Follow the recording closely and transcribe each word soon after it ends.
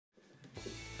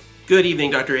Good evening,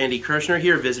 Dr. Andy Kirshner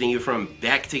here, visiting you from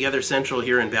Back Together Central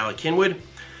here in Ballackinwood.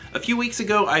 A few weeks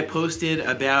ago, I posted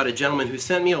about a gentleman who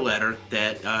sent me a letter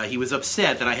that he was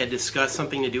upset that I had discussed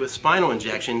something to do with spinal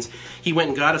injections. He went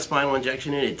and got a spinal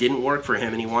injection and it didn't work for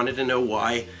him, and he wanted to know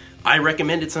why I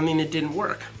recommended something that didn't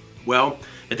work. Well,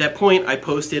 at that point, I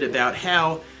posted about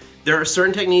how there are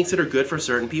certain techniques that are good for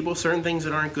certain people, certain things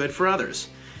that aren't good for others.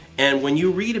 And when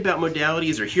you read about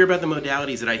modalities or hear about the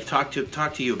modalities that I talk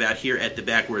to you about here at the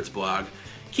Backwards blog,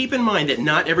 keep in mind that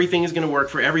not everything is going to work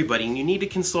for everybody, and you need to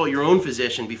consult your own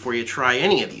physician before you try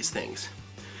any of these things.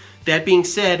 That being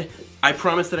said, I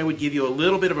promised that I would give you a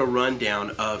little bit of a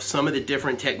rundown of some of the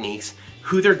different techniques,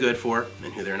 who they're good for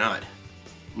and who they're not.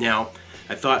 Now,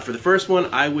 I thought for the first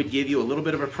one I would give you a little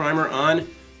bit of a primer on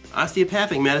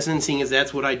osteopathic medicine, seeing as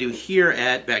that's what I do here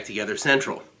at Back Together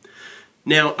Central.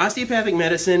 Now, osteopathic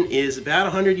medicine is about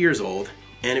 100 years old,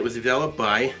 and it was developed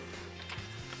by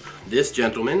this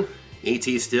gentleman,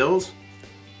 A.T. Stills.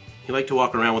 He liked to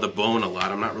walk around with a bone a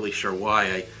lot. I'm not really sure why.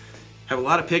 I have a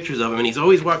lot of pictures of him, and he's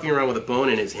always walking around with a bone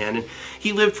in his hand. And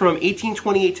he lived from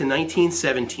 1828 to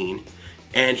 1917,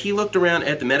 and he looked around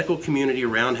at the medical community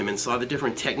around him and saw the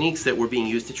different techniques that were being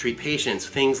used to treat patients,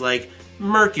 things like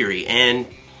mercury and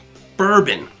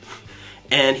bourbon.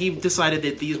 And he decided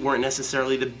that these weren't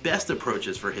necessarily the best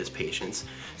approaches for his patients.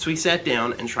 So he sat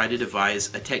down and tried to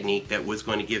devise a technique that was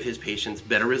going to give his patients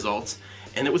better results,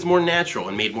 and it was more natural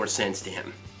and made more sense to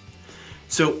him.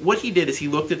 So what he did is he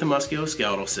looked at the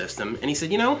musculoskeletal system and he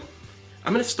said, you know,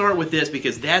 I'm going to start with this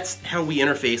because that's how we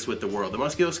interface with the world. The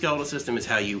musculoskeletal system is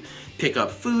how you pick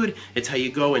up food, it's how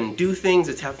you go and do things,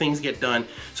 it's how things get done.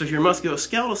 So if your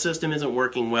musculoskeletal system isn't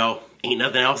working well, ain't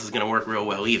nothing else is going to work real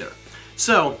well either.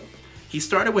 So he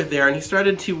started with there, and he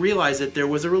started to realize that there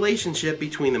was a relationship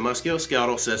between the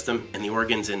musculoskeletal system and the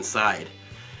organs inside.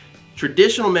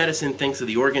 Traditional medicine thinks of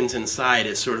the organs inside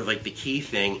as sort of like the key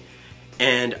thing,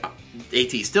 and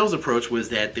A.T. Stills' approach was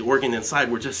that the organs inside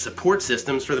were just support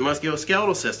systems for the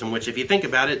musculoskeletal system, which if you think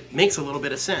about it, makes a little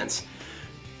bit of sense.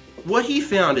 What he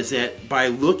found is that by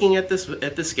looking at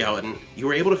the skeleton, you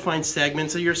were able to find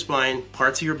segments of your spine,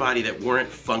 parts of your body that weren't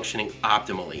functioning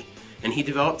optimally. And he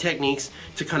developed techniques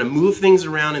to kind of move things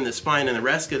around in the spine and the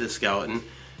rest of the skeleton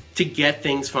to get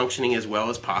things functioning as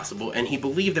well as possible. And he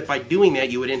believed that by doing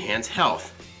that, you would enhance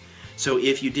health. So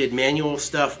if you did manual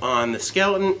stuff on the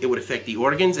skeleton, it would affect the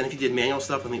organs. And if you did manual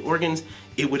stuff on the organs,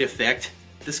 it would affect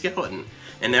the skeleton.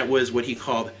 And that was what he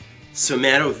called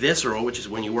somatovisceral, which is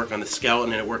when you work on the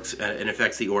skeleton and it works and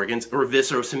affects the organs, or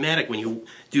viscerosomatic, when you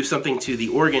do something to the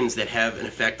organs that have an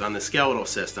effect on the skeletal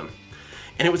system.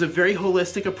 And it was a very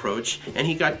holistic approach, and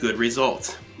he got good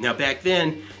results. Now back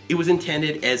then, it was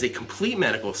intended as a complete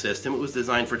medical system. It was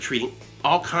designed for treating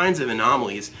all kinds of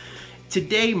anomalies.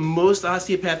 Today, most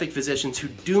osteopathic physicians who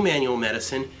do manual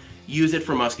medicine use it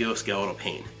for musculoskeletal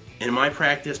pain. In my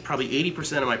practice, probably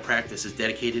 80% of my practice is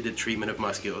dedicated to treatment of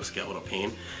musculoskeletal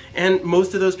pain. And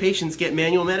most of those patients get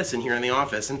manual medicine here in the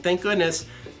office, and thank goodness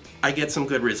I get some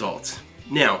good results.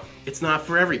 Now, it's not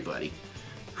for everybody.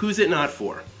 Who's it not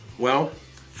for? Well,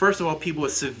 first of all, people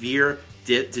with severe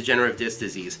degenerative disc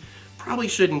disease probably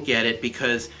shouldn't get it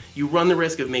because you run the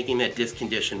risk of making that disc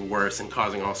condition worse and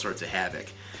causing all sorts of havoc.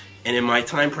 And in my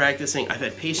time practicing, I've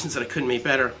had patients that I couldn't make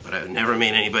better, but I've never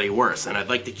made anybody worse, and I'd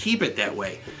like to keep it that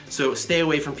way. So stay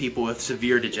away from people with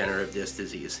severe degenerative disc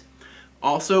disease.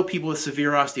 Also, people with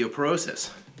severe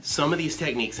osteoporosis. Some of these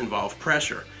techniques involve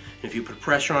pressure. If you put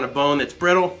pressure on a bone that's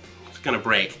brittle, it's going to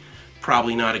break.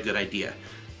 Probably not a good idea.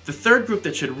 The third group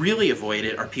that should really avoid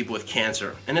it are people with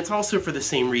cancer, and it's also for the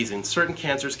same reason. Certain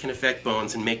cancers can affect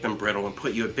bones and make them brittle and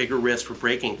put you at bigger risk for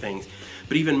breaking things.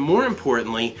 But even more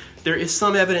importantly, there is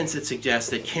some evidence that suggests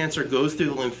that cancer goes through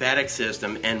the lymphatic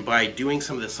system, and by doing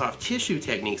some of the soft tissue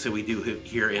techniques that we do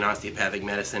here in osteopathic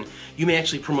medicine, you may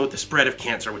actually promote the spread of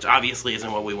cancer, which obviously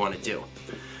isn't what we want to do.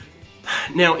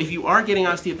 Now, if you are getting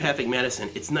osteopathic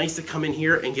medicine, it's nice to come in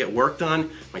here and get work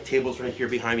done. My table's right here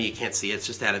behind me. You can't see it. It's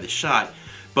just out of the shot.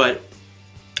 But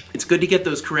it's good to get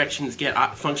those corrections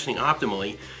functioning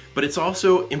optimally, but it's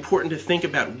also important to think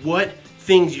about what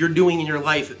things you're doing in your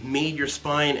life made your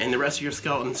spine and the rest of your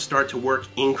skeleton start to work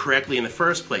incorrectly in the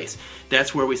first place.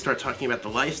 That's where we start talking about the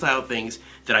lifestyle things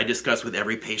that I discuss with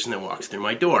every patient that walks through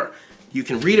my door. You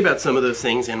can read about some of those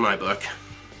things in my book.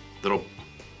 Little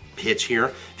pitch here,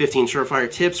 15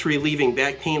 surefire tips for relieving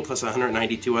back pain plus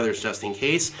 192 others just in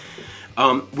case.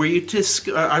 Where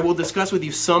I will discuss with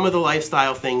you some of the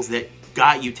lifestyle things that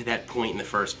got you to that point in the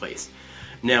first place.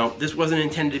 Now, this wasn't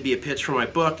intended to be a pitch for my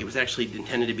book. It was actually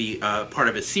intended to be part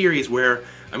of a series where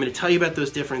I'm going to tell you about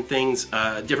those different things,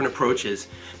 different approaches.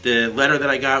 The letter that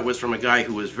I got was from a guy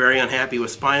who was very unhappy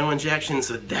with spinal injections,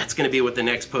 so that's going to be what the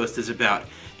next post is about.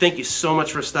 Thank you so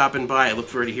much for stopping by. I look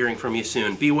forward to hearing from you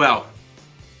soon. Be well.